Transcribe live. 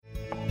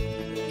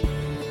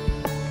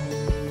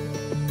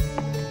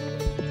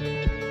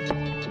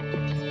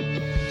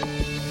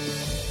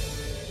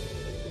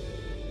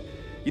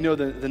You know,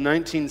 the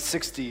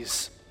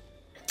 1960s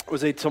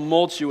was a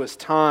tumultuous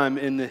time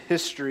in the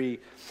history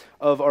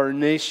of our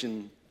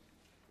nation.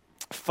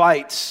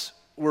 Fights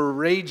were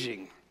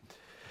raging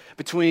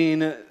between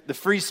the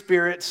free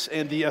spirits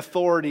and the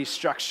authority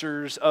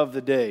structures of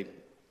the day.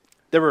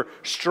 There were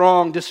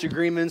strong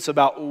disagreements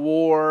about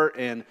war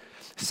and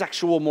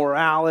sexual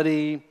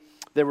morality.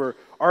 There were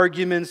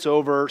arguments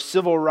over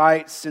civil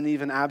rights and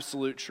even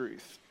absolute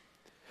truth.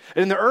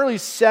 And in the early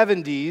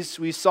 70s,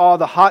 we saw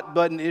the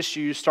hot-button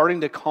issues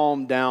starting to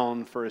calm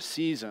down for a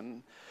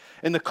season.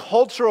 And the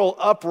cultural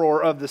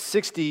uproar of the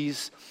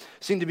 60s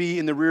seemed to be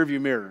in the rearview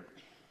mirror.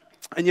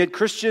 And yet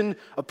Christian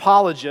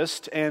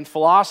apologist and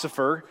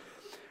philosopher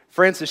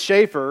Francis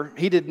Schaeffer,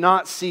 he did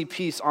not see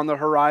peace on the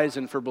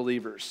horizon for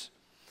believers.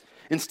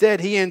 Instead,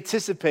 he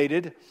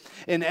anticipated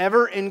an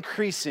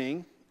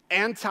ever-increasing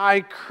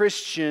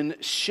anti-Christian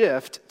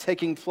shift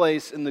taking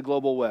place in the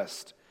global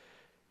West.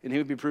 And he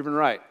would be proven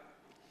right.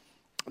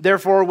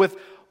 Therefore, with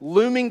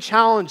looming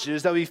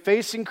challenges that will be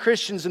facing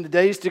Christians in the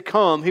days to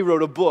come, he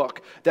wrote a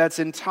book that's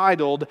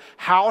entitled,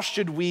 How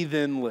Should We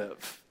Then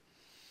Live?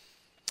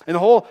 And the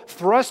whole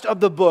thrust of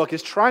the book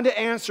is trying to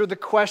answer the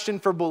question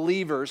for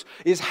believers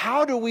is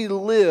how do we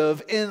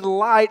live in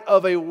light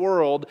of a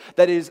world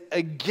that is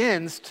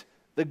against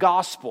the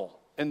gospel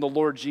and the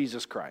Lord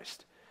Jesus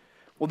Christ?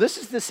 Well, this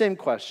is the same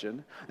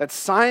question that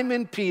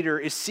Simon Peter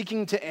is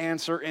seeking to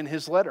answer in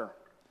his letter.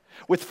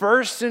 With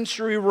first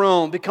century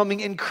Rome becoming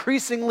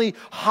increasingly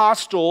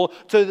hostile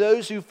to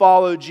those who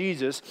follow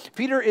Jesus,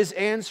 Peter is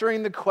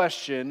answering the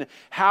question,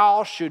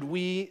 how should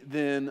we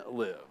then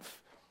live?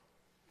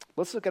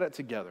 Let's look at it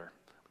together.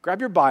 Grab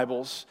your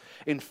Bibles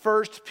in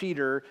 1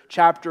 Peter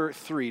chapter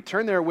 3.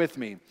 Turn there with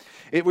me.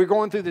 We're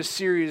going through this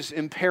series,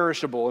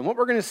 Imperishable. And what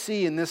we're going to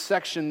see in this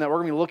section that we're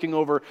going to be looking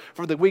over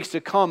for the weeks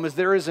to come is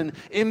there is an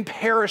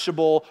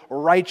imperishable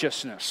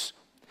righteousness.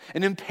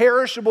 An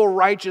imperishable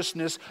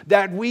righteousness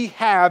that we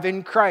have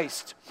in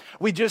Christ.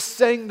 We just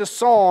sang the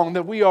song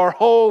that we are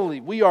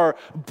holy, we are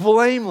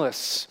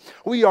blameless,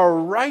 we are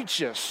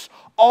righteous,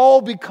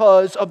 all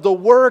because of the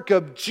work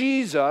of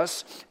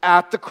Jesus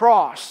at the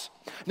cross.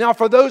 Now,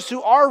 for those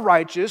who are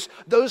righteous,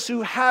 those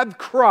who have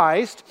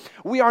Christ,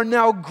 we are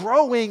now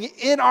growing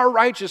in our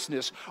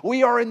righteousness.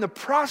 We are in the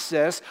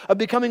process of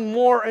becoming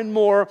more and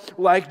more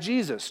like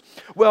Jesus.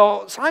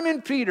 Well,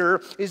 Simon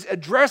Peter is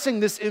addressing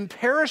this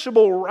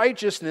imperishable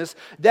righteousness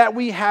that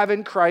we have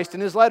in Christ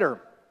in his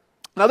letter.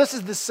 Now, this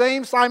is the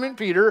same Simon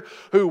Peter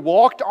who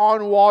walked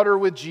on water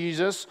with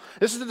Jesus.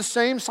 This is the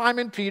same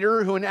Simon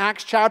Peter who in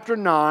Acts chapter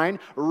 9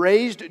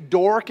 raised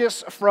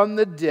Dorcas from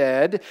the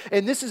dead.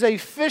 And this is a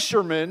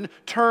fisherman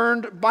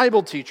turned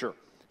Bible teacher.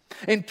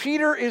 And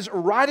Peter is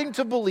writing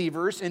to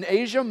believers in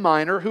Asia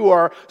Minor who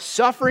are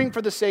suffering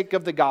for the sake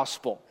of the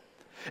gospel.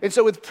 And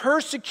so with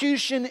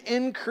persecution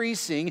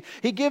increasing,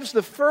 he gives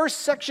the first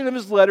section of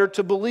his letter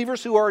to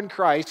believers who are in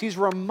Christ. He's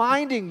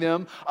reminding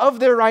them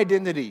of their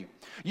identity.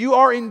 You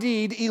are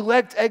indeed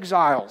elect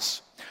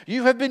exiles.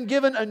 You have been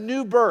given a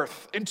new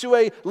birth into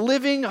a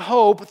living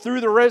hope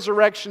through the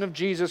resurrection of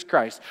Jesus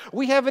Christ.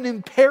 We have an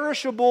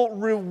imperishable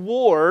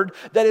reward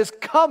that is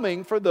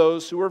coming for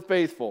those who are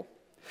faithful.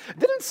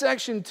 Then in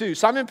section 2,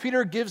 Simon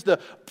Peter gives the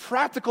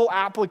practical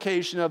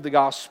application of the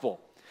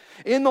gospel.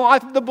 In the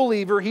life of the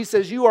believer, he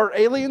says, you are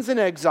aliens and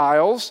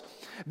exiles.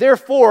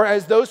 Therefore,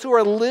 as those who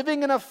are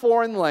living in a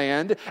foreign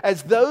land,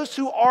 as those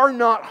who are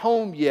not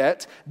home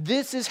yet,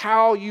 this is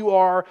how you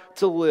are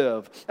to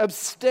live.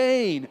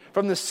 Abstain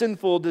from the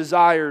sinful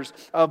desires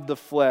of the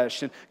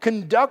flesh and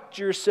conduct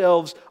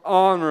yourselves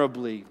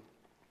honorably.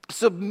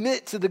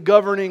 Submit to the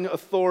governing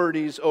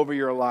authorities over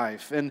your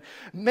life. And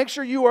make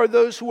sure you are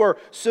those who are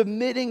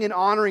submitting and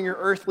honoring your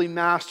earthly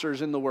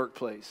masters in the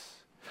workplace.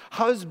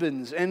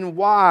 Husbands and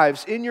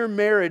wives, in your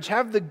marriage,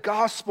 have the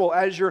gospel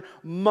as your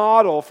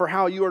model for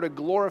how you are to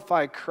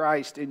glorify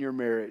Christ in your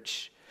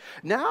marriage.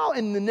 Now,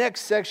 in the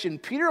next section,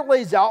 Peter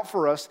lays out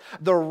for us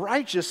the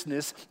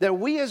righteousness that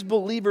we as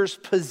believers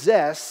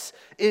possess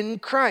in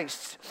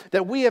Christ,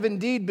 that we have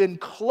indeed been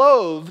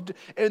clothed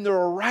in the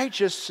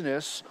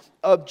righteousness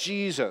of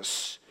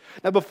Jesus.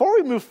 Now, before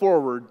we move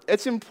forward,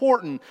 it's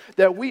important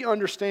that we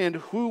understand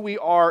who we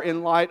are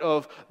in light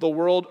of the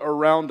world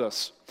around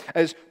us.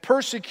 As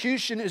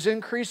persecution is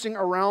increasing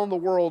around the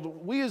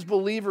world, we as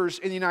believers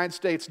in the United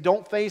States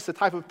don't face the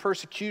type of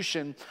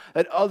persecution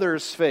that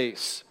others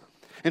face.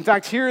 In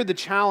fact, here the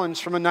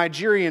challenge from a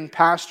Nigerian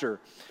pastor,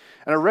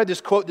 and I read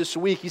this quote this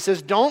week. He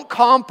says, don't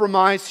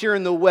compromise here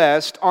in the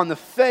West on the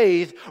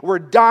faith we're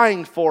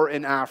dying for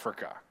in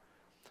Africa.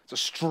 It's a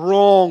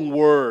strong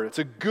word. It's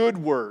a good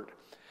word.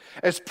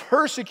 As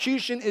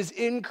persecution is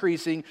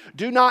increasing,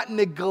 do not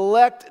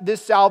neglect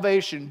this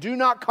salvation. Do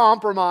not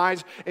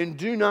compromise and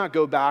do not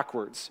go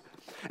backwards.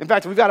 In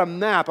fact, we've got a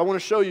map I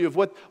want to show you of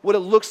what it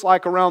looks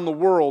like around the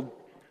world.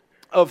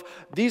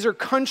 These are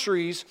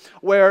countries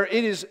where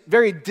it is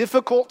very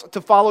difficult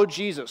to follow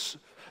Jesus.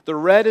 The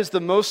red is the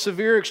most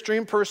severe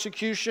extreme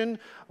persecution.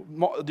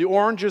 The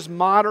orange is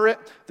moderate.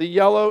 The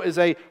yellow is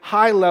a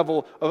high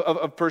level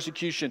of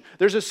persecution.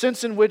 There's a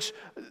sense in which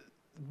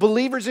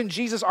believers in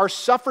Jesus are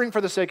suffering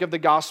for the sake of the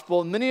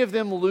gospel, and many of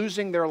them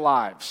losing their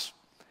lives.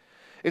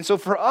 And so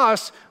for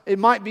us, it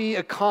might be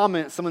a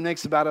comment someone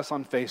makes about us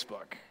on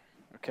Facebook,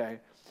 okay?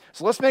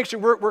 So let's make sure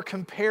we're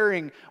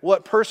comparing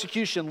what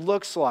persecution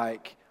looks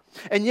like.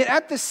 And yet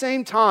at the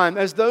same time,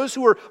 as those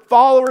who are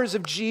followers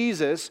of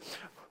Jesus,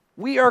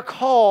 we are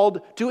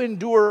called to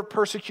endure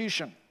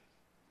persecution.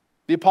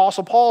 The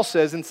Apostle Paul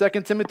says in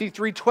 2 Timothy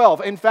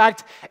 3:12, in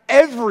fact,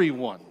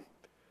 everyone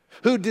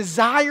who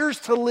desires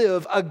to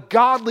live a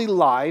godly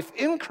life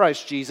in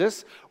Christ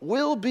Jesus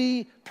will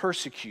be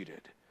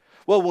persecuted.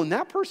 Well, when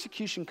that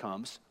persecution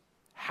comes,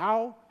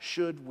 how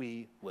should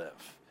we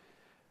live?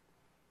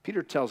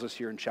 Peter tells us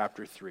here in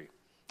chapter 3.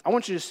 I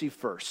want you to see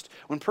first,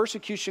 when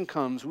persecution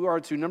comes, we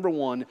are to, number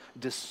one,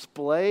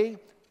 display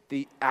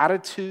the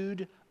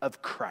attitude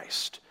of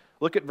Christ.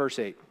 Look at verse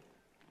 8.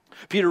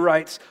 Peter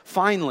writes,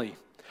 finally,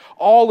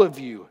 all of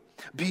you,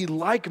 be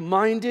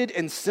like-minded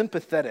and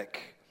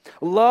sympathetic.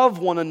 Love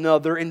one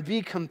another and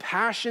be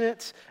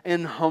compassionate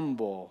and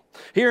humble.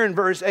 Here in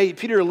verse 8,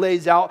 Peter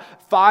lays out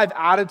 5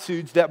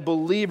 attitudes that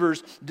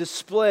believers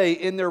display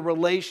in their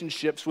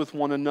relationships with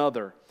one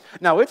another.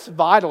 Now, it's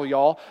vital,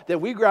 y'all, that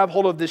we grab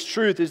hold of this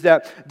truth is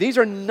that these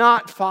are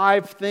not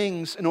 5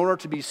 things in order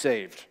to be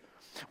saved.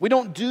 We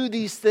don't do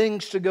these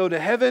things to go to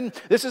heaven.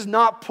 This is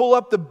not pull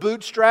up the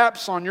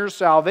bootstraps on your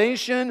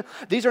salvation.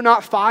 These are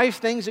not 5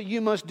 things that you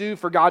must do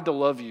for God to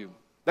love you.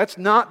 That's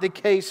not the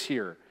case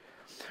here.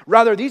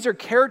 Rather, these are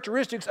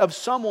characteristics of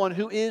someone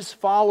who is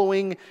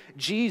following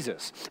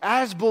Jesus.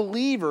 As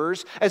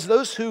believers, as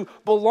those who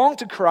belong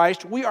to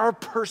Christ, we are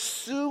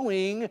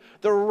pursuing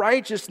the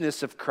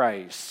righteousness of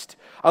Christ.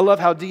 I love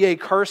how D.A.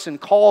 Carson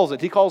calls it.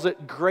 He calls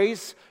it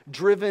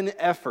grace-driven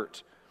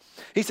effort.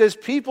 He says,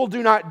 people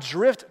do not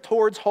drift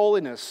towards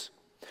holiness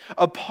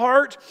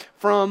apart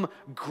from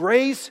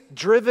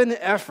grace-driven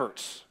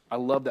efforts. I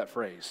love that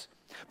phrase.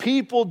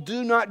 People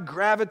do not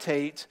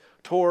gravitate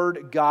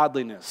toward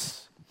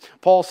godliness.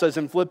 Paul says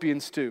in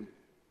Philippians 2,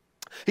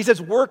 he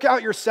says, work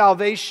out your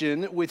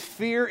salvation with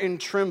fear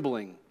and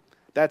trembling.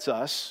 That's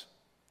us.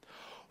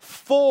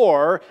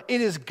 For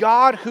it is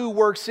God who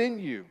works in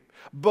you,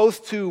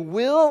 both to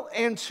will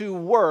and to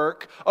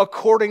work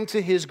according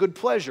to His good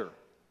pleasure.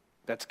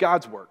 That's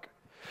God's work.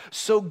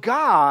 So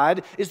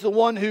God is the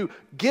one who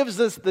gives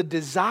us the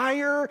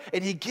desire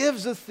and He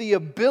gives us the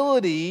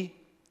ability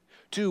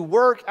to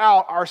work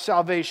out our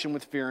salvation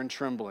with fear and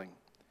trembling.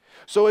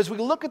 So as we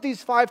look at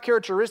these 5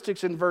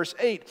 characteristics in verse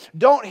 8,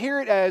 don't hear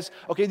it as,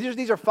 okay,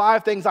 these are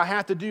 5 things I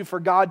have to do for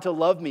God to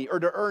love me or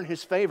to earn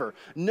His favor.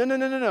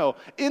 No.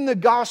 In the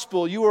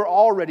gospel, you are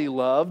already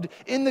loved.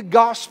 In the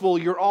gospel,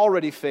 you're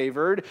already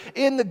favored.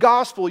 In the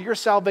gospel, your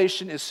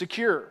salvation is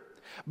secure.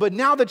 But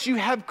now that you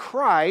have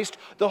Christ,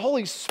 the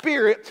Holy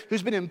Spirit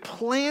who's been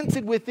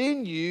implanted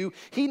within you,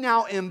 He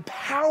now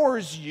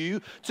empowers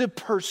you to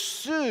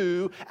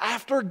pursue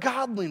after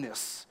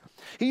godliness.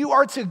 You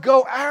are to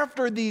go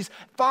after these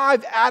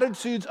 5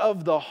 attitudes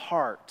of the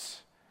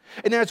heart.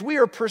 And as we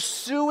are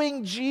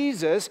pursuing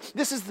Jesus,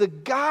 this is the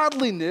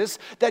godliness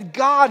that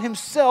God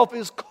Himself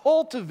is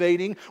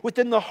cultivating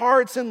within the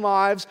hearts and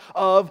lives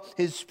of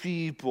His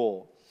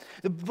people.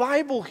 The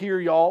Bible here,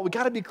 y'all, we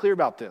got to be clear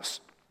about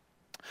this,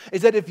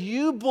 is that if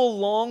you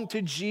belong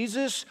to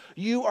Jesus,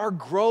 you are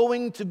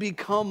growing to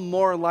become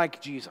more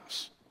like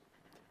Jesus.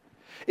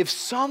 If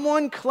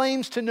someone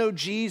claims to know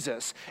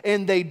Jesus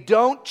and they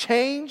don't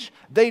change,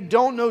 they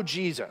don't know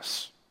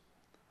Jesus.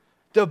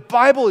 The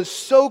Bible is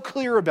so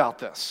clear about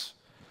this.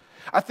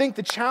 I think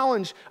the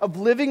challenge of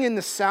living in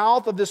the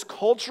South of this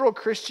cultural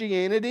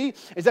Christianity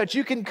is that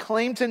you can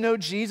claim to know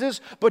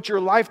Jesus, but your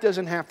life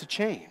doesn't have to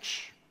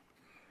change.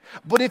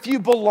 But if you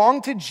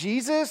belong to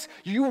Jesus,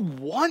 you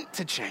want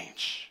to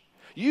change.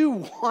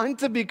 You want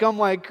to become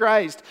like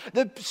Christ.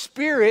 The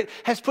Spirit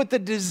has put the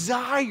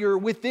desire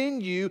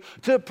within you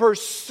to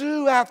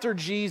pursue after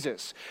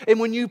Jesus. And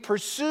when you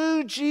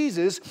pursue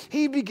Jesus,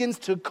 He begins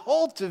to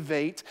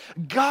cultivate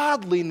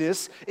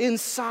godliness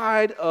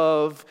inside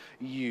of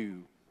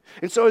you.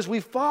 And so as we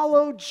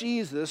follow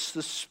Jesus,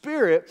 the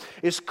Spirit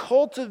is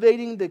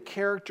cultivating the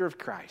character of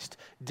Christ.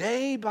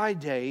 Day by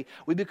day,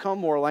 we become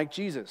more like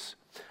Jesus.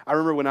 I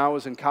remember when I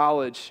was in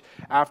college,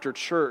 after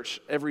church,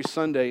 every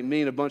Sunday,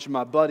 me and a bunch of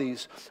my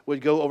buddies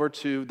would go over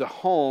to the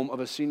home of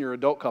a senior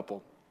adult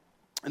couple.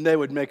 And they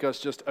would make us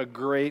just a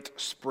great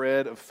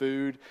spread of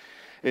food.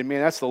 And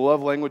man, that's the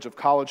love language of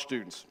college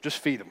students. Just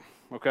feed them,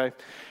 okay?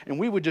 And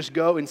we would just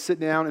go and sit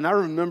down. And I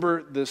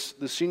remember the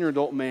senior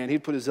adult man,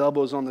 he'd put his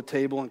elbows on the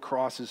table and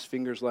cross his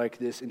fingers like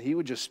this, and he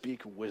would just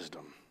speak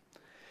wisdom.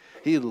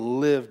 He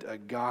lived a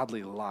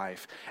godly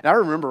life. And I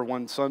remember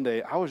one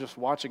Sunday, I was just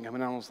watching him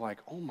and I was like,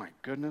 oh my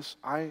goodness,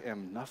 I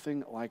am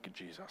nothing like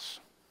Jesus.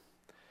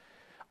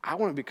 I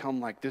want to become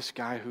like this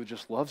guy who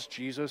just loves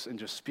Jesus and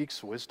just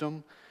speaks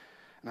wisdom.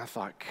 And I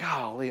thought,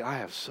 golly, I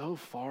have so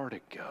far to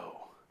go.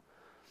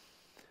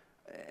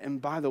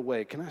 And by the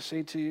way, can I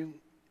say to you,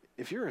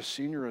 if you're a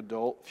senior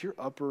adult, if you're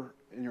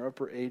in your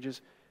upper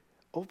ages,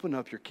 open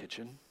up your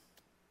kitchen.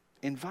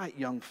 Invite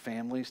young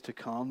families to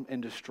come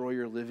and destroy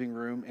your living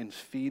room and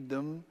feed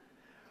them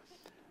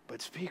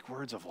but speak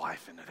words of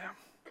life into them.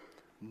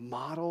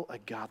 Model a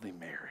godly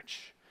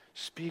marriage.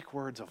 Speak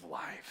words of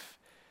life.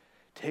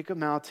 Take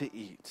them out to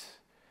eat.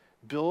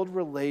 Build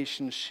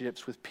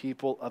relationships with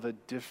people of a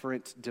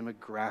different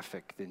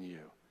demographic than you.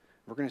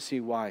 We're going to see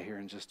why here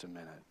in just a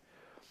minute.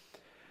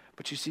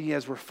 But you see,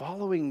 as we're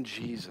following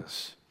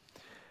Jesus,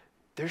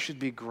 there should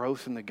be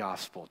growth in the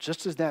gospel.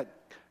 Just as that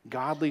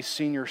godly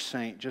senior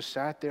saint just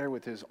sat there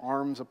with his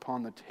arms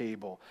upon the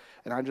table,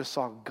 and I just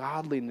saw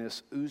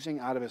godliness oozing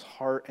out of his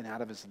heart and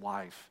out of his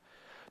life.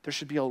 There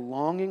should be a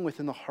longing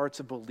within the hearts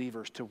of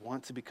believers to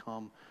want to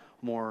become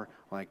more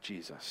like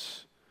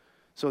Jesus.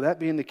 So that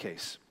being the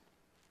case,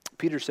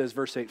 Peter says,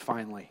 verse 8,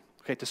 finally,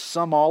 okay, to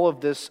sum all of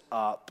this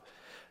up,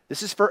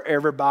 this is for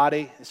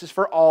everybody. This is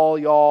for all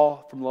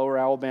y'all from Lower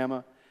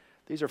Alabama.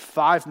 These are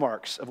 5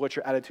 marks of what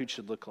your attitude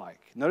should look like.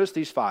 Notice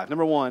these 5.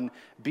 Number 1,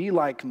 be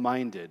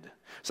like-minded.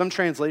 Some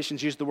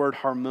translations use the word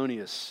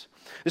harmonious.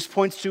 This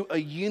points to a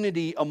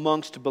unity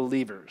amongst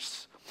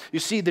believers. You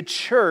see, the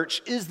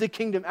church is the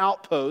kingdom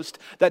outpost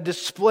that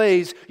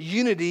displays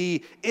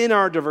unity in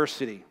our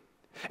diversity.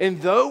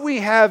 And though we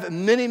have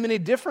many, many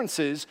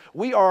differences,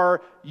 we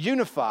are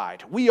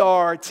unified. We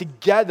are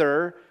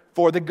together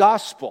for the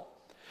gospel.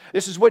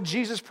 This is what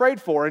Jesus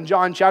prayed for in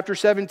John chapter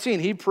 17.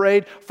 He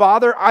prayed,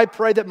 Father, I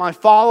pray that my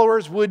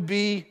followers would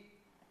be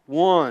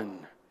one.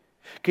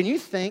 Can you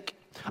think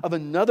of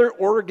another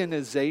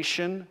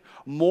organization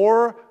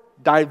more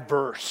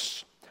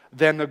diverse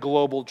than the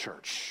global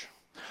church?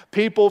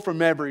 People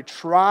from every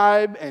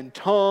tribe and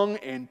tongue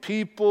and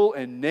people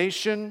and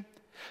nation,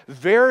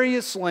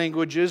 various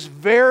languages,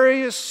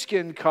 various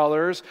skin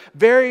colors,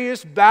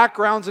 various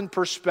backgrounds and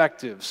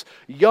perspectives,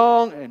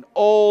 young and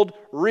old,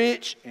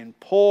 rich and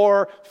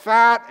poor,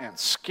 fat and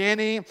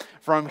skinny,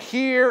 from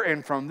here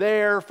and from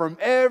there, from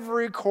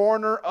every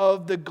corner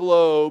of the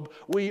globe,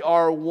 we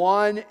are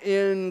one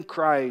in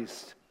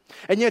Christ.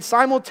 And yet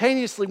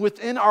simultaneously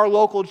within our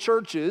local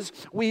churches,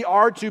 we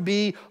are to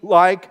be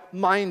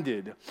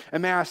like-minded.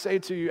 And may I say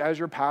to you as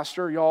your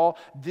pastor, y'all,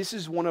 this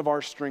is one of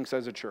our strengths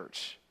as a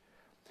church.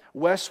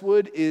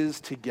 Westwood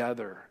is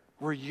together.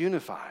 We're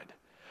unified.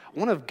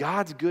 One of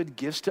God's good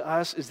gifts to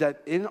us is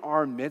that in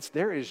our midst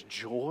there is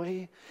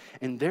joy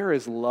and there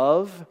is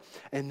love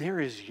and there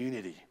is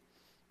unity.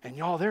 And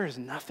y'all, there is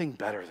nothing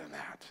better than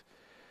that.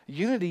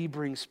 Unity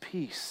brings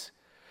peace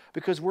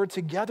because we're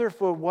together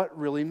for what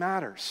really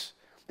matters.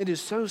 It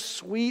is so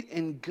sweet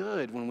and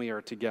good when we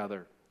are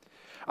together.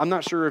 I'm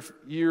not sure if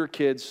your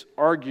kids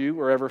argue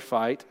or ever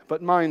fight,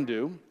 but mine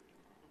do.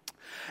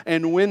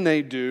 And when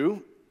they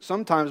do,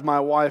 sometimes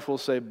my wife will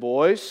say,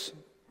 boys,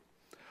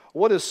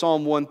 what does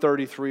Psalm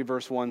 133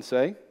 verse 1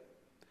 say?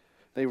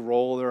 They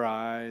roll their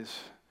eyes,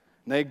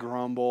 and they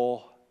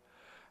grumble.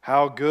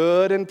 How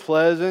good and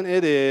pleasant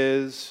it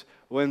is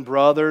when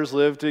brothers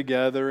live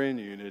together in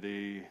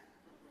unity.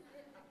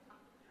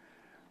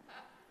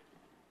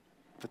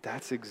 But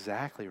that's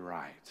exactly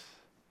right.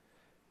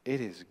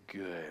 It is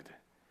good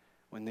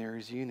when there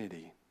is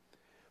unity,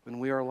 when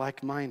we are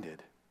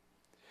like-minded,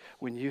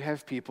 when you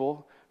have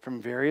people from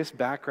various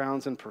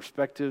backgrounds and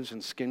perspectives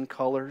and skin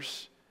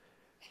colors.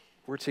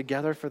 We're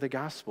together for the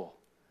gospel.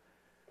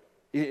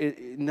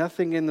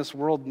 Nothing in this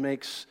world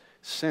makes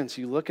sense.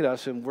 You look at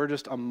us and we're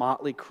just a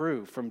motley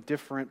crew from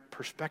different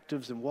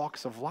perspectives and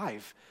walks of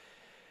life.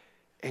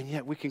 And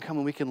yet we can come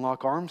and we can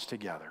lock arms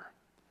together.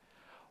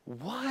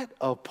 What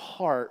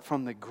apart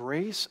from the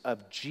grace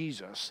of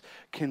Jesus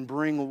can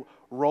bring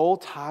Roll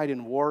Tide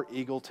and War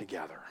Eagle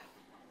together?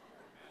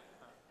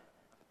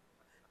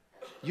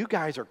 You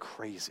guys are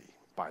crazy,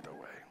 by the way.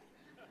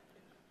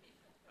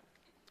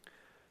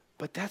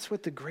 But that's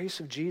what the grace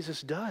of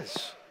Jesus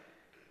does.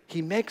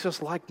 He makes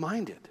us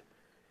like-minded.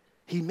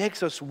 He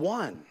makes us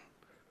one.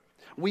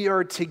 We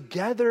are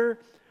together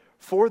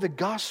for the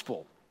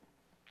gospel.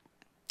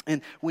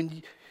 And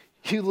when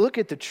you look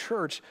at the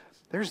church,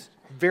 there's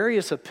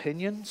various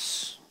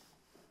opinions.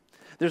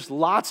 There's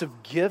lots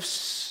of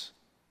gifts,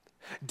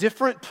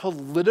 different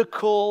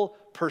political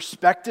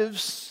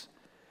perspectives.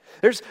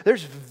 There's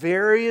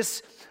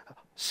various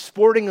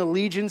sporting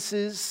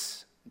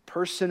allegiances,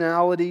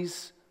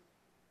 personalities,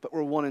 but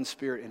we're one in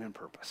spirit and in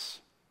purpose.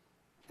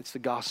 It's the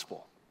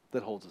gospel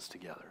that holds us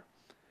together.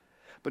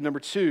 But number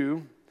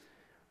 2,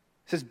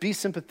 it says be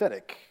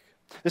sympathetic.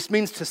 This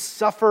means to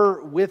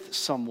suffer with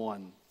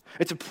someone.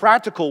 It's a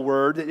practical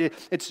word.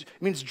 It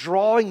means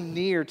drawing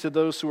near to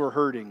those who are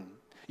hurting.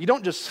 You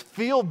don't just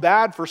feel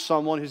bad for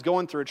someone who's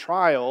going through a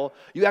trial.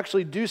 You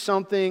actually do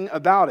something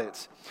about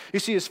it. You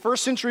see, as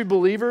first century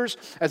believers,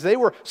 as they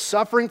were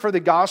suffering for the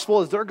gospel,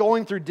 as they're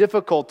going through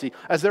difficulty,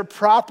 as their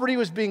property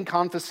was being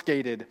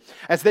confiscated,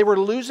 as they were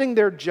losing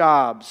their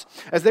jobs,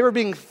 as they were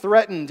being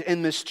threatened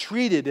and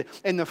mistreated,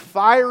 and the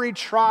fiery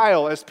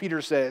trial, as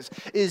Peter says,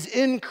 is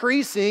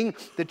increasing,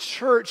 the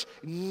church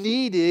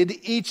needed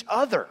each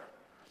other.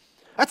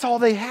 That's all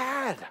they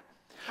had.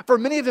 For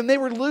many of them, they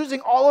were losing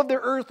all of their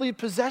earthly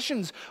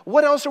possessions.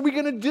 What else are we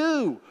going to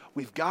do?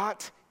 We've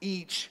got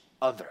each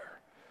other.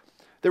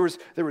 There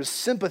was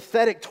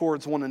sympathetic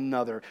towards one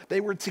another.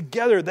 They were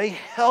together. They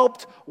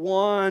helped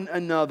one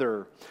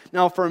another.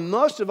 Now, for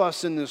most of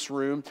us in this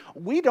room,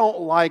 we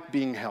don't like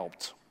being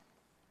helped.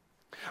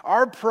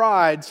 Our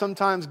pride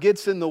sometimes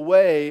gets in the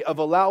way of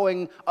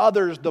allowing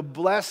others the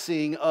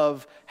blessing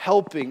of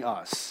helping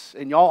us.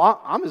 And y'all,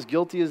 I'm as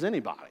guilty as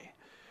anybody.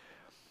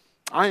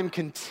 I am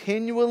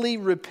continually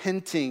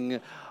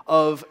repenting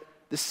of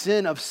the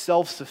sin of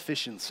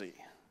self-sufficiency.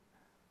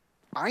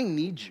 I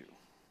need you.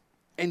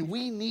 And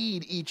we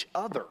need each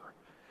other.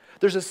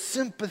 There's a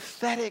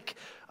sympathetic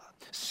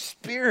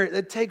spirit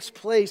that takes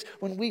place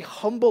when we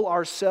humble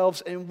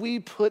ourselves and we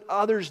put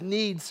others'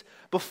 needs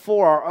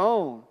before our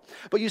own.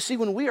 But you see,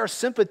 when we are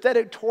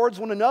sympathetic towards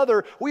one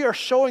another, we are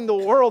showing the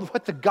world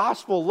what the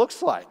gospel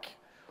looks like.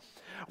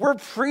 We're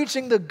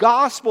preaching the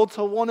gospel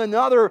to one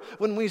another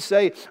when we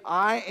say,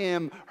 I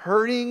am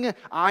hurting,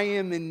 I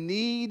am in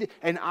need,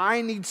 and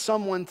I need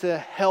someone to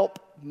help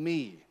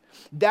me.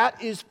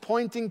 That is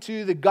pointing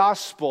to the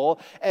gospel.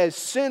 As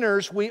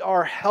sinners, we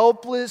are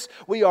helpless,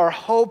 we are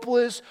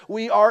hopeless,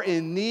 we are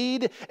in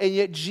need, and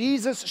yet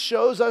Jesus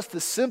shows us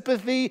the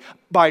sympathy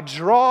by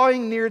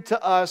drawing near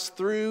to us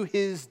through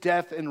his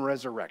death and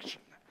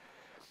resurrection.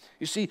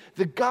 You see,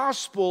 the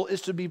gospel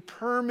is to be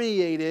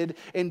permeated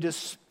and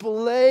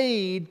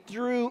displayed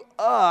through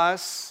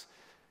us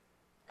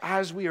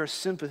as we are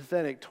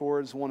sympathetic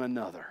towards one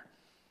another.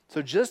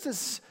 So just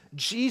as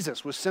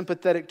Jesus was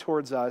sympathetic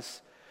towards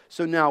us,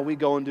 so now we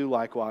go and do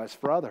likewise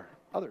for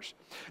others.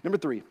 Number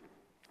 3,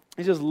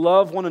 he says,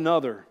 love one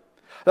another.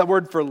 That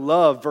word for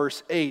love,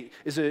 verse 8,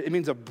 it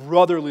means a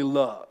brotherly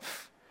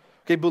love.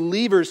 Okay,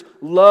 believers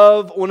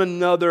love one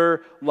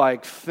another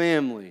like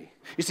family.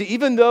 You see,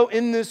 even though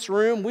in this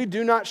room we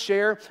do not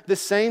share the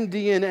same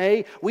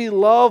DNA, we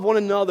love one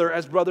another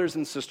as brothers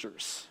and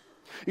sisters.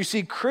 You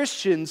see,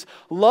 Christians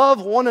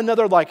love one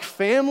another like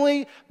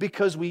family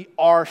because we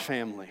are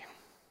family.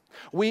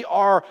 We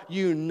are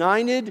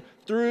united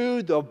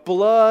through the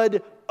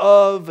blood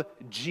of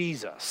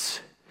Jesus.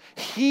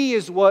 He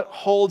is what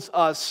holds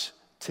us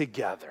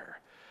together.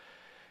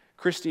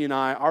 Christy and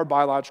I, our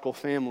biological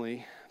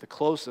family, the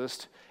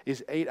closest,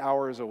 is 8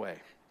 hours away.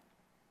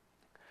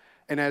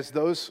 And as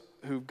those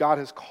who God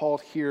has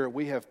called here,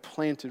 we have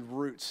planted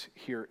roots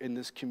here in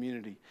this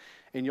community.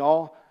 And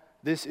y'all,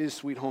 this is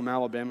Sweet Home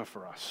Alabama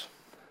for us.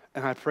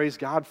 And I praise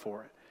God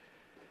for it.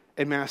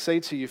 And may I say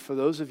to you, for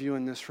those of you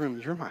in this room,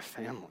 you're my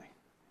family.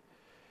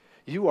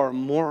 You are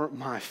more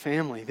my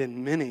family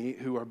than many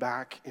who are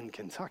back in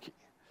Kentucky.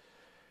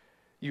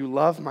 You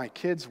love my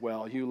kids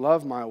well. You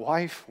love my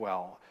wife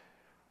well.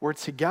 We're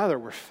together.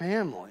 We're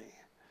family.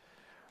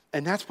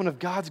 And that's one of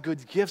God's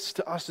good gifts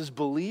to us as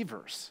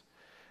believers,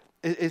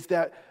 is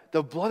that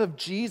the blood of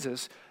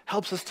Jesus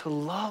helps us to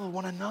love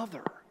one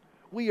another.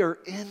 We are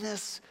in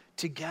this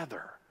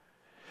together.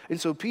 And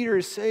so Peter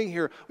is saying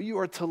here, you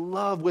are to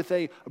love with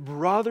a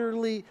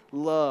brotherly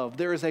love.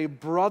 There is a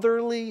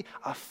brotherly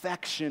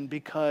affection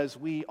because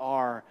we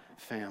are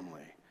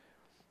family.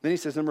 Then he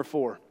says, number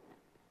 4,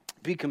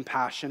 be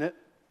compassionate.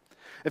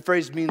 That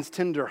phrase means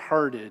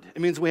tender-hearted.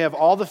 It means we have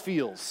all the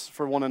feels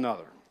for one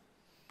another.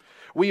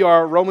 We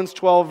are, Romans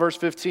 12, verse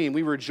 15,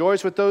 we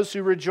rejoice with those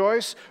who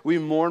rejoice. We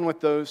mourn with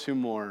those who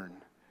mourn.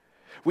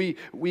 We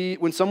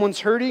when someone's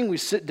hurting, we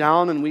sit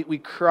down and we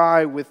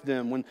cry with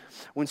them.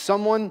 When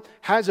someone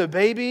has a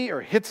baby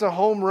or hits a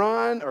home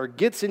run or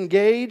gets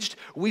engaged,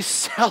 we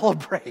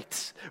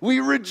celebrate. We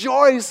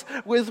rejoice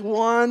with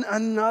one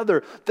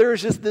another.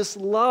 There's just this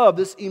love,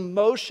 this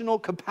emotional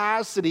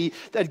capacity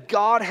that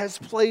God has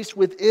placed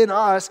within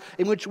us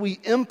in which we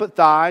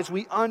empathize,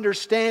 we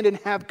understand, and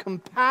have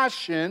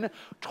compassion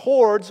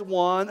towards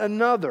one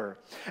another.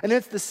 And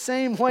it's the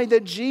same way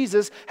that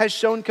Jesus has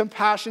shown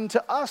compassion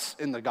to us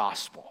in the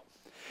gospel.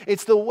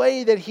 It's the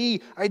way that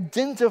he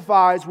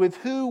identifies with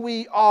who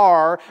we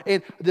are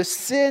and the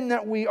sin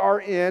that we are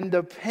in,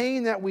 the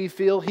pain that we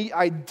feel. He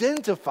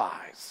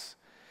identifies.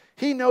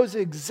 He knows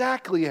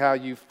exactly how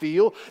you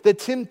feel. The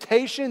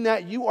temptation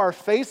that you are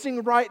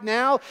facing right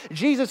now,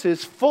 Jesus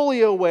is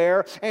fully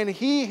aware, and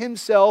he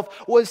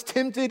himself was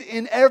tempted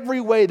in every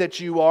way that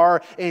you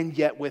are, and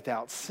yet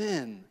without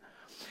sin.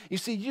 You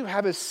see, you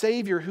have a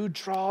Savior who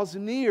draws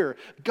near.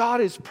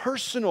 God is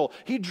personal.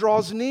 He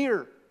draws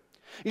near.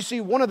 You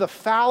see, one of the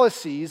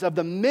fallacies, of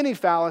the many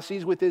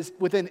fallacies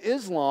within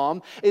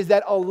Islam, is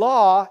that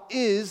Allah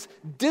is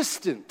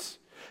distant.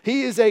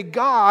 He is a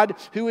God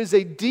who is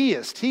a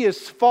deist. He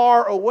is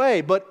far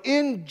away. But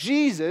in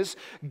Jesus,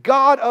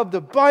 God of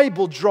the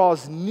Bible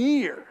draws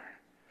near.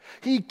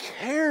 He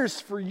cares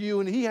for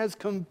you and he has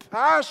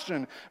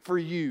compassion for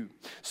you.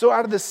 So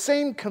out of the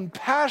same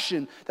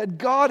compassion that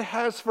God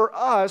has for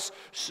us,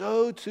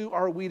 so too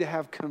are we to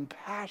have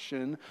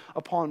compassion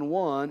upon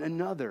one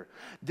another.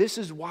 This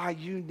is why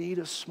you need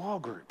a small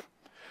group.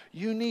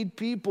 You need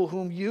people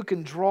whom you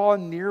can draw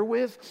near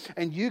with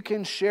and you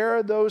can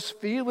share those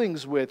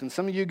feelings with. And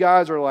some of you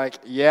guys are like,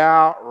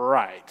 yeah,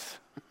 right.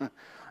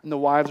 And the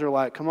wives are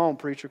like, come on,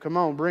 preacher, come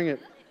on, bring it.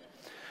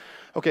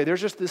 Okay,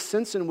 there's just this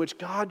sense in which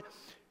God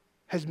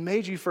has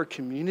made you for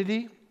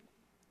community,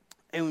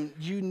 And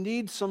you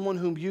need someone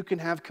whom you can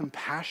have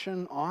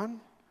compassion on,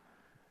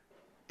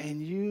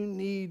 and you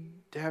need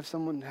to have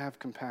someone have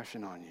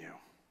compassion on you.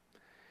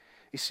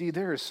 You see,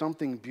 there is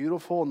something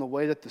beautiful in the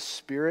way that the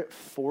Spirit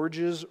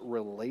forges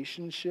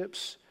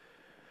relationships,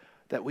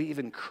 that we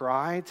even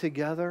cry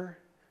together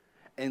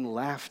and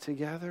laugh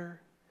together,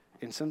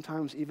 and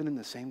sometimes even in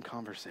the same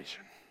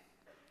conversation.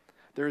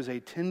 There is a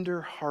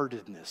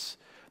tender-heartedness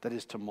that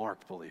is to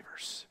mark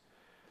believers.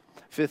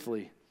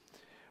 Fifthly,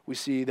 we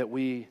see that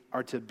we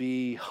are to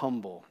be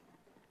humble.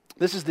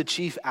 This is the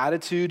chief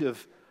attitude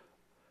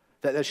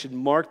that should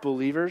mark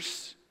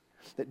believers,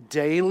 that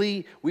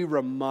daily we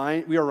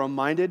are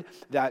reminded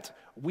that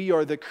we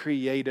are the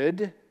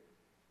created,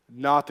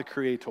 not the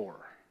creator.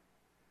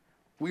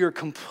 We are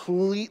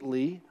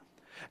completely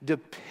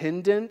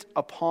dependent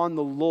upon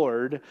the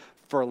Lord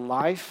for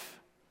life,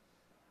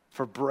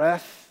 for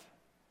breath,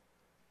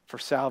 for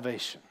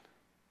salvation.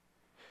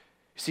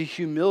 You see,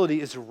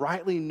 humility is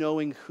rightly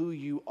knowing who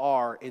you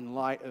are in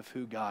light of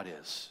who God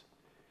is.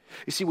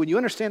 You see, when you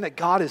understand that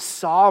God is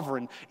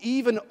sovereign,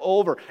 even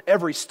over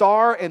every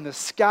star in the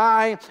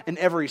sky and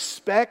every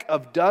speck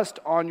of dust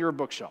on your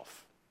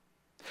bookshelf.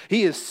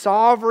 He is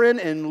sovereign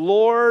and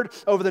Lord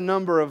over the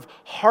number of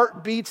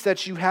heartbeats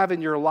that you have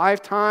in your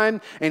lifetime,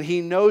 and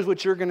He knows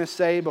what you're going to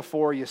say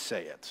before you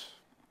say it.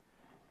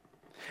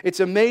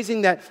 It's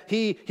amazing that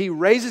He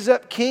raises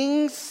up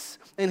kings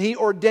and He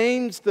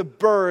ordains the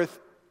birth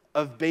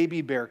of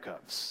baby bear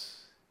cubs.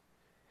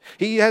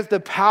 He has the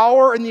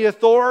power and the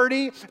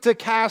authority to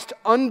cast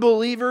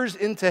unbelievers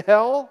into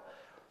hell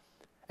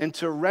and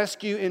to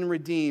rescue and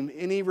redeem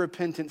any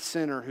repentant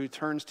sinner who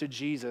turns to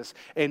Jesus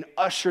and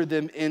usher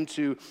them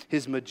into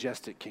His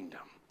majestic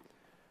kingdom.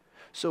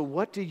 So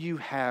what do you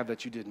have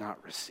that you did not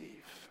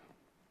receive?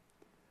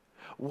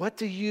 What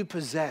do you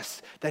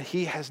possess that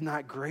He has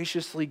not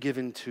graciously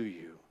given to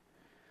you?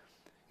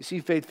 You see,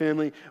 faith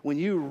family, when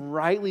you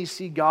rightly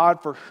see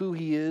God for who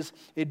He is,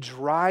 it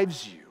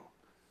drives you.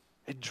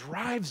 It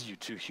drives you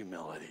to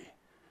humility.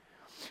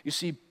 You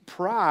see,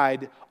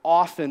 pride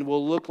often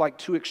will look like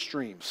two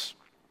extremes.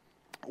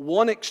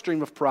 One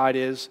extreme of pride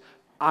is,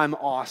 I'm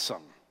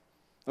awesome.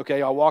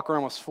 Okay, I walk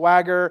around with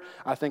swagger.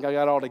 I think I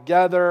got it all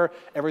together.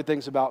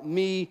 Everything's about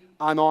me.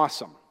 I'm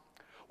awesome.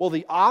 Well,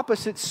 the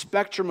opposite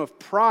spectrum of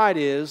pride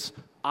is,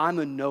 I'm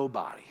a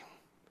nobody.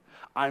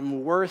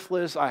 I'm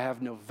worthless. I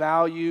have no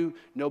value.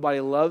 Nobody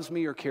loves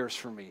me or cares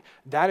for me.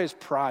 That is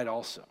pride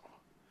also.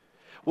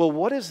 Well,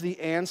 what is the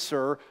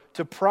answer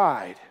to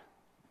pride?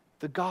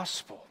 The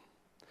gospel.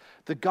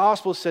 The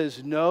gospel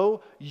says,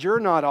 no, you're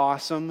not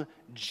awesome.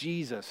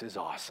 Jesus is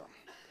awesome.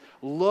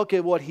 Look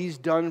at what He's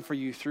done for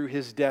you through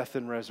His death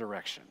and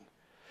resurrection.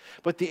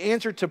 But the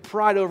answer to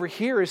pride over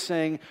here is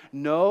saying,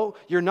 no,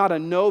 you're not a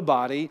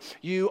nobody.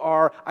 You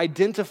are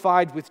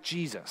identified with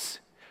Jesus.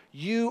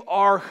 You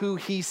are who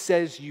He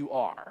says you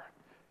are.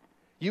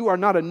 You are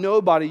not a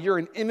nobody. You're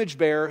an image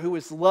bearer who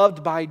is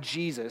loved by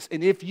Jesus.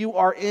 And if you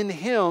are in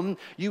Him,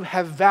 you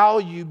have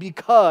value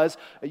because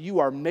you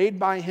are made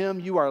by Him,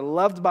 you are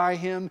loved by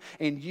Him,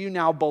 and you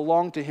now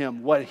belong to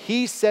Him. What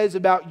He says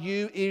about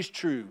you is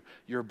true.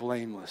 You're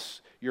blameless.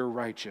 You're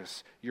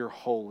righteous. You're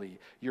holy.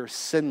 You're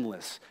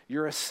sinless.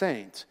 You're a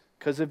saint.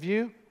 Because of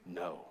you?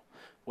 No.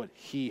 What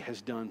He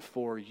has done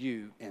for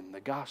you in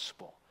the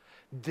gospel.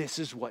 This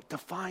is what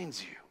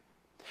defines you.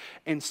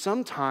 And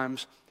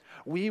sometimes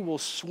we will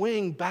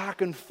swing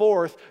back and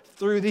forth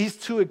through these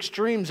two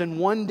extremes in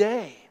one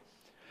day.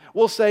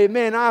 We'll say,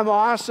 man, I'm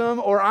awesome,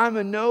 or I'm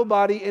a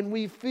nobody, and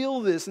we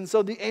feel this. And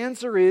so the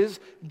answer is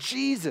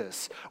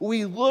Jesus.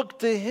 We look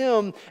to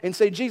Him and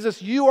say,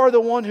 Jesus, you are the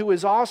one who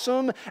is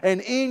awesome,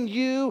 and in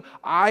you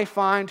I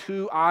find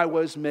who I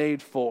was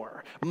made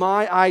for.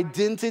 My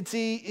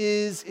identity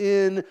is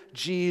in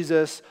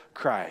Jesus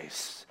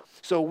Christ.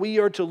 So we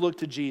are to look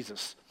to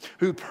Jesus,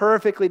 who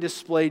perfectly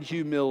displayed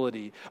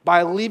humility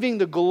by leaving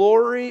the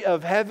glory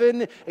of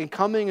heaven and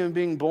coming and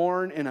being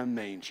born in a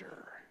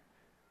manger.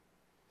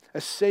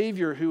 A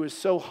Savior who is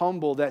so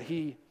humble that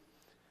He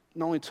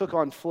not only took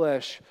on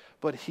flesh,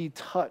 but He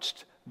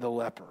touched the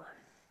leper.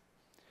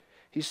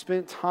 He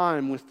spent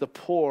time with the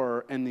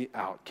poor and the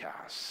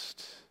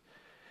outcast.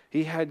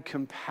 He had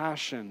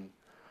compassion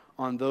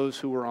on those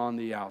who were on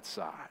the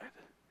outside.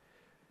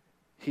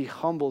 He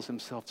humbles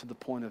Himself to the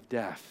point of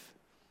death.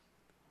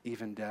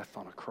 Even death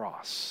on a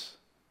cross.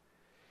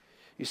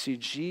 You see,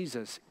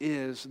 Jesus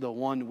is the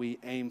one we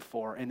aim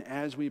for. And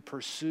as we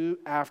pursue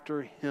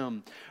after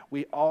Him,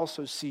 we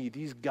also see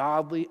these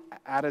godly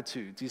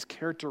attitudes, these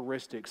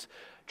characteristics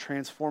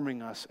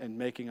transforming us and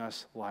making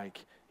us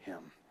like Him.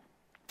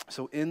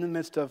 So in the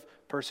midst of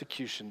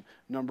persecution,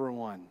 number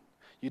one,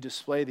 you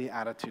display the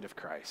attitude of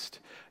Christ.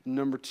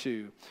 Number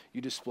two,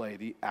 you display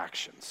the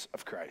actions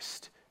of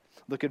Christ.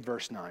 Look at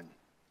verse 9.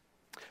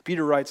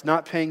 Peter writes,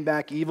 not paying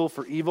back evil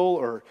for evil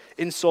or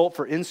insult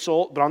for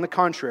insult, but on the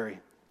contrary,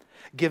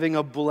 giving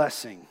a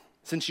blessing,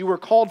 since you were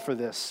called for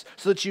this,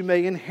 so that you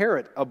may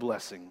inherit a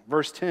blessing.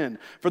 Verse 10,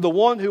 for the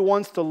one who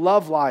wants to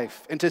love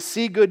life and to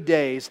see good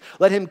days,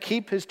 let him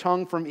keep his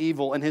tongue from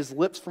evil and his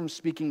lips from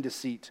speaking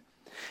deceit.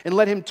 And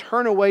let him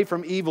turn away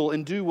from evil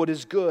and do what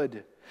is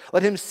good.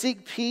 Let him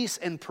seek peace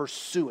and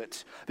pursue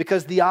it,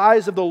 because the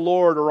eyes of the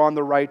Lord are on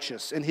the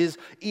righteous, and his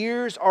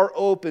ears are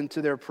open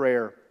to their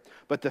prayer.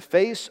 But the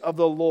face of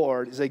the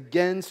Lord is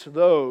against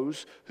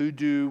those who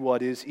do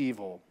what is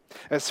evil.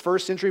 As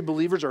first century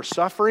believers are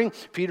suffering,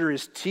 Peter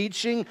is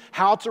teaching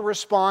how to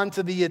respond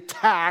to the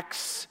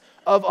attacks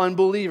of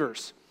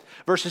unbelievers.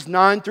 Verses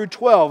 9 through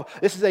 12,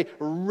 this is a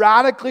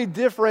radically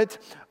different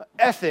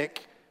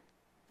ethic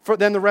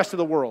than the rest of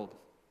the world.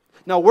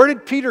 Now, where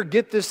did Peter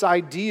get this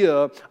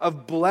idea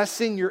of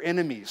blessing your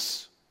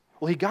enemies?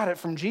 Well, he got it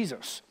from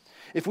Jesus.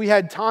 If we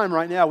had time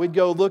right now, we'd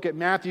go look at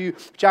Matthew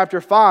chapter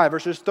 5,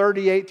 verses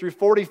 38 through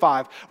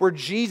 45, where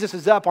Jesus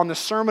is up on the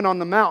Sermon on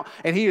the Mount,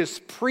 and he is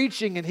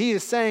preaching, and he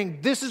is saying,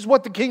 this is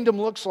what the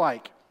kingdom looks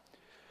like.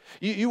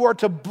 You are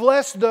to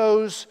bless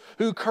those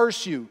who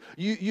curse you.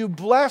 You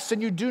bless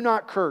and you do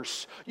not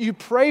curse. You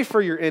pray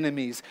for your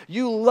enemies.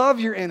 You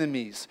love your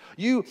enemies.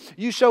 You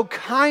show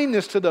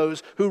kindness to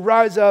those who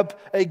rise up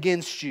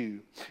against you.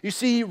 You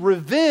see,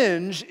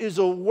 revenge is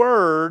a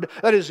word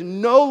that is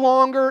no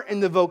longer in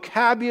the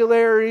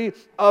vocabulary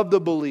of the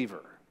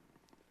believer.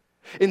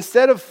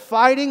 Instead of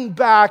fighting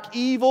back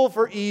evil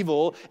for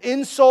evil,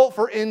 insult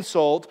for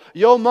insult,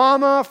 yo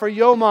mama for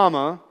yo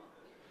mama,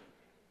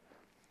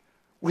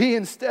 we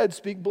instead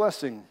speak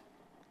blessing.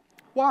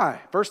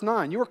 Why? Verse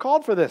 9, you were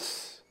called for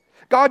this.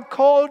 God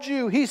called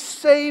you. He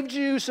saved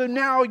you. So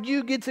now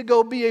you get to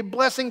go be a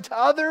blessing to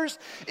others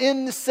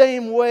in the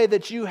same way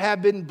that you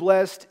have been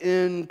blessed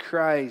in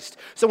Christ.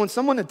 So when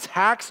someone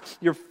attacks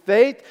your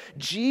faith,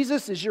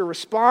 Jesus is your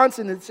response.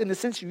 And it's in the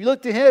sense you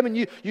look to him and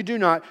you do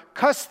not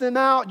cuss them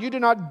out. You do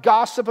not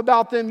gossip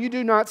about them. You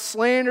do not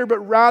slander, but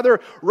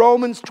rather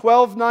Romans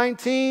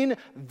 12:19,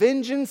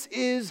 vengeance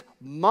is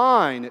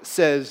mine,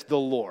 says the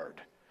Lord.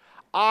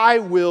 I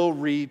will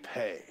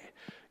repay.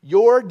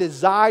 Your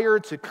desire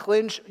to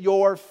clench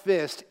your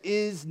fist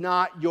is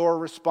not your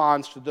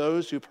response to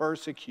those who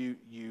persecute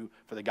you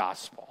for the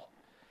gospel.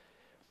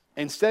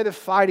 Instead of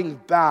fighting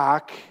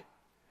back,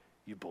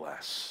 you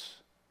bless.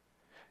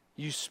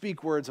 You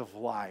speak words of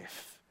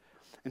life.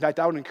 In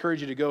fact, I would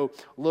encourage you to go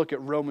look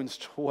at Romans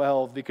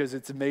 12 because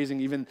it's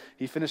amazing. Even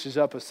he finishes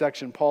up a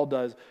section, Paul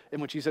does,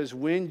 in which he says,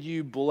 when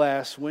you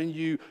bless, when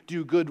you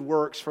do good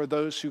works for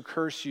those who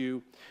curse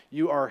you,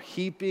 you are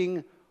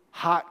heaping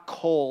hot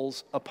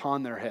coals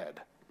upon their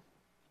head.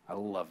 I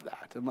love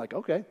that. I'm like,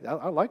 okay,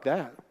 I like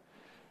that.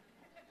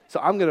 So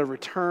I'm going to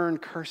return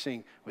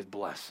cursing with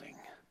blessing.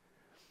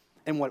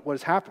 And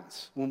what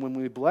happens when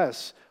we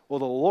bless? Well,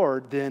 the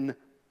Lord then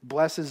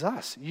blesses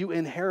us. You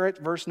inherit,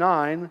 verse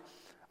 9,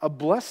 a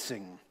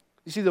blessing.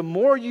 You see, the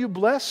more you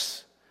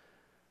bless,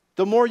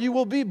 the more you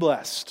will be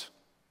blessed.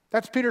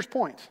 That's Peter's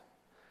point.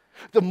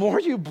 The more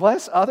you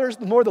bless others,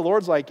 the more the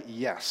Lord's like,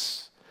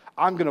 yes,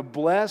 I'm going to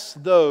bless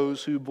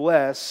those who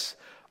bless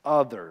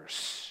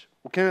others.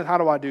 Well, Kenneth, how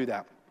do I do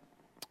that?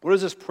 What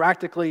does this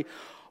practically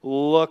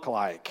look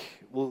like?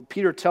 Well,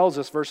 Peter tells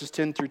us verses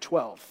 10 through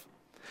 12.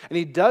 And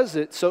he does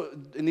it so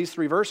in these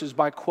three verses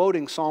by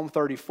quoting Psalm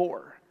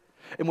 34.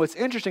 And what's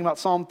interesting about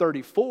Psalm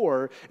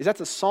 34 is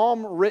that's a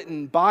psalm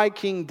written by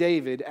King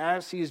David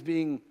as he is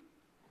being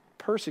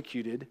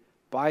persecuted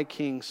by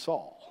King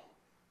Saul.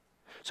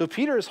 So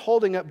Peter is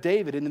holding up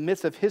David in the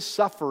midst of his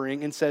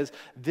suffering and says,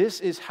 this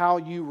is how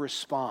you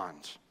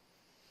respond.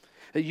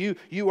 That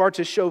you are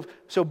to show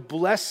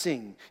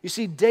blessing. You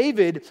see,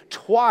 David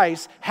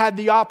twice had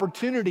the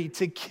opportunity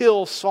to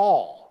kill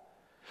Saul.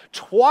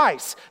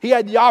 Twice he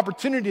had the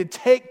opportunity to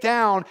take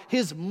down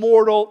his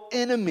mortal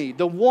enemy,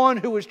 the one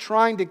who was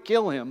trying to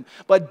kill him.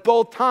 But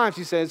both times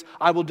he says,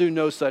 I will do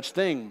no such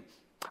thing.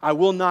 I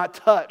will not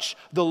touch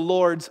the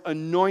Lord's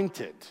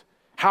anointed.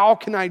 How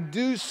can I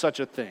do such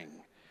a thing?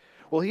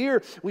 Well,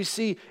 here we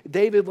see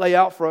David lay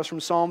out for us from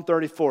Psalm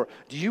 34.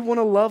 Do you want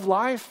to love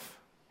life?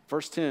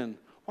 Verse 10,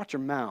 watch your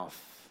mouth.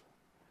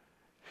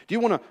 Do you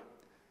want to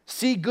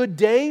see good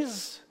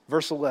days?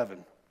 Verse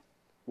 11,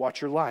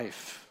 watch your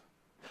life.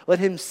 Let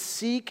him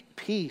seek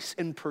peace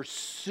and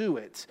pursue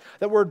it.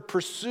 That word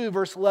pursue,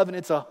 verse 11,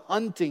 it's a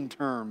hunting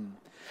term.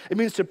 It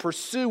means to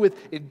pursue with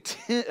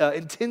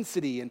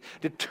intensity and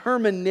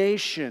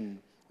determination,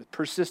 with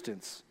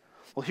persistence.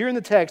 Well, here in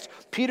the text,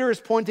 Peter is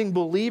pointing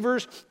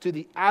believers to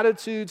the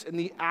attitudes and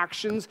the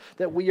actions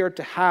that we are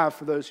to have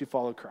for those who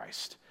follow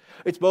Christ.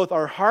 It's both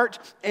our heart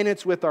and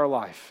it's with our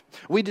life.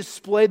 We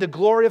display the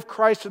glory of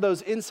Christ to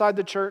those inside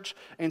the church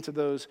and to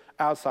those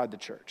outside the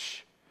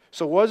church.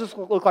 So what does this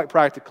look like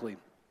practically?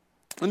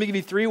 Let me give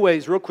you 3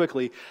 ways real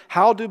quickly.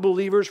 How do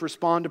believers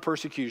respond to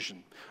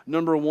persecution?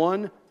 Number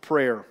 1,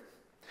 prayer.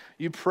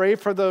 You pray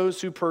for those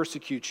who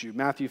persecute you.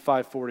 Matthew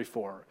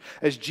 5:44.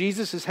 As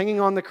Jesus is hanging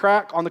on the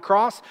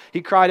cross,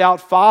 he cried out,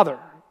 Father,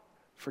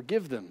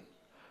 forgive them,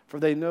 for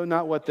they know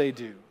not what they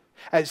do.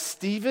 As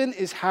Stephen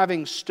is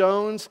having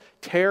stones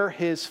tear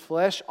his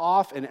flesh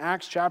off in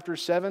Acts chapter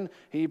 7,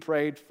 he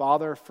prayed,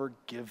 Father,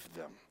 forgive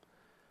them,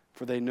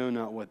 for they know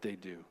not what they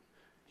do.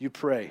 You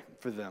pray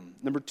for them.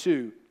 Number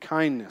 2,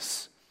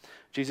 kindness.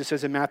 Jesus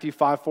says in Matthew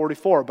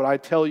 5:44, but I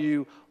tell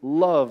you,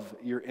 love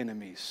your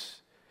enemies.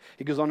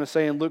 He goes on to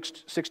say in Luke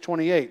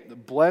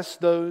 6:28, bless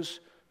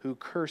those who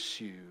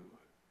curse you.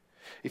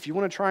 If you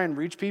want to try and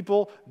reach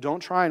people,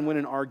 don't try and win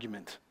an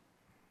argument.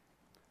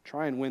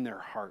 Try and win their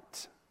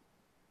heart.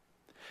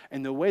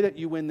 And the way that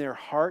you win their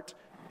heart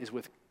is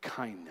with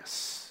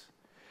kindness.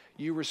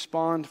 You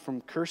respond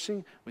from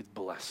cursing with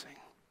blessing.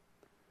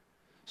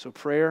 So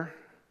prayer,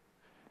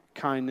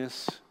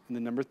 kindness, and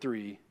then number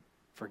 3,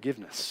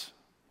 forgiveness.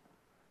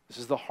 This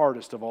is the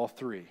hardest of all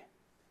 3.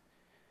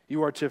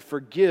 You are to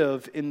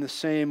forgive in the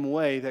same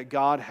way that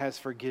God has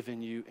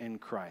forgiven you in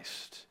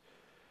Christ.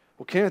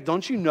 Well, Kenneth,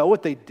 don't you know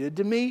what they did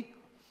to me?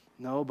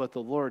 No, but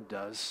the Lord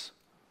does.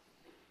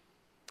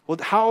 Well,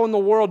 how in the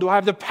world do I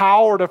have the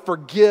power to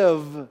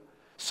forgive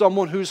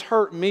someone who's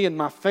hurt me and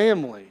my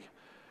family?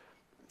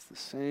 It's the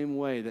same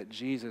way that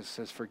Jesus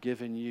has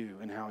forgiven you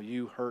and how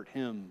you hurt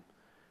him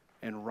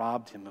and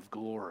robbed him of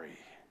glory.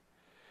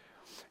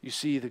 You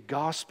see, the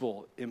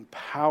gospel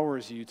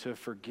empowers you to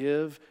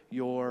forgive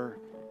your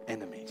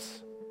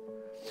enemies.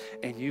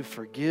 And you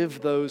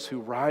forgive those who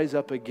rise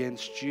up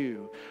against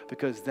you,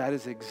 because that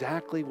is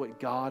exactly what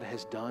God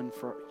has done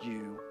for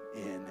you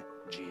in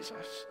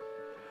Jesus.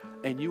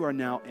 And you are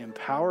now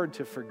empowered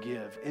to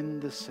forgive in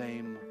the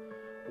same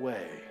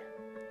way.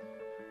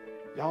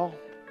 Y'all,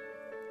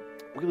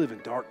 we live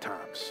in dark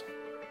times.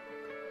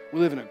 We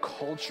live in a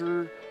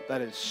culture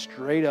that is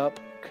straight up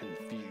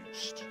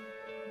confused.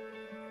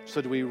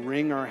 So do we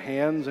wring our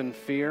hands in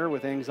fear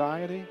with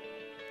anxiety?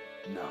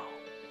 No.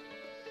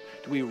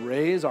 Do we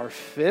raise our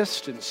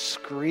fist and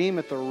scream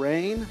at the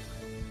rain?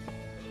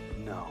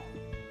 No.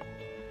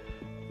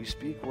 We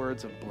speak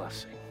words of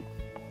blessing,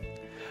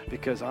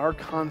 because our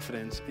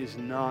confidence is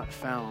not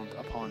found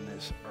upon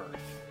this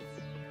earth.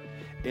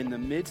 In the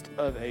midst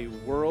of a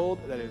world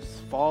that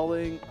is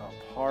falling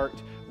apart,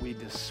 we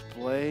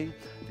display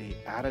the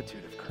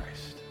attitude of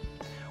Christ.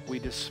 We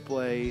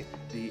display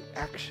the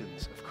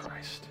actions of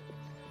Christ.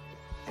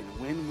 And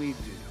when we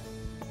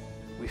do,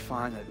 we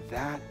find that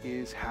that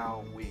is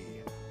how we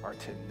are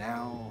to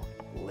now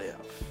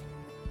live.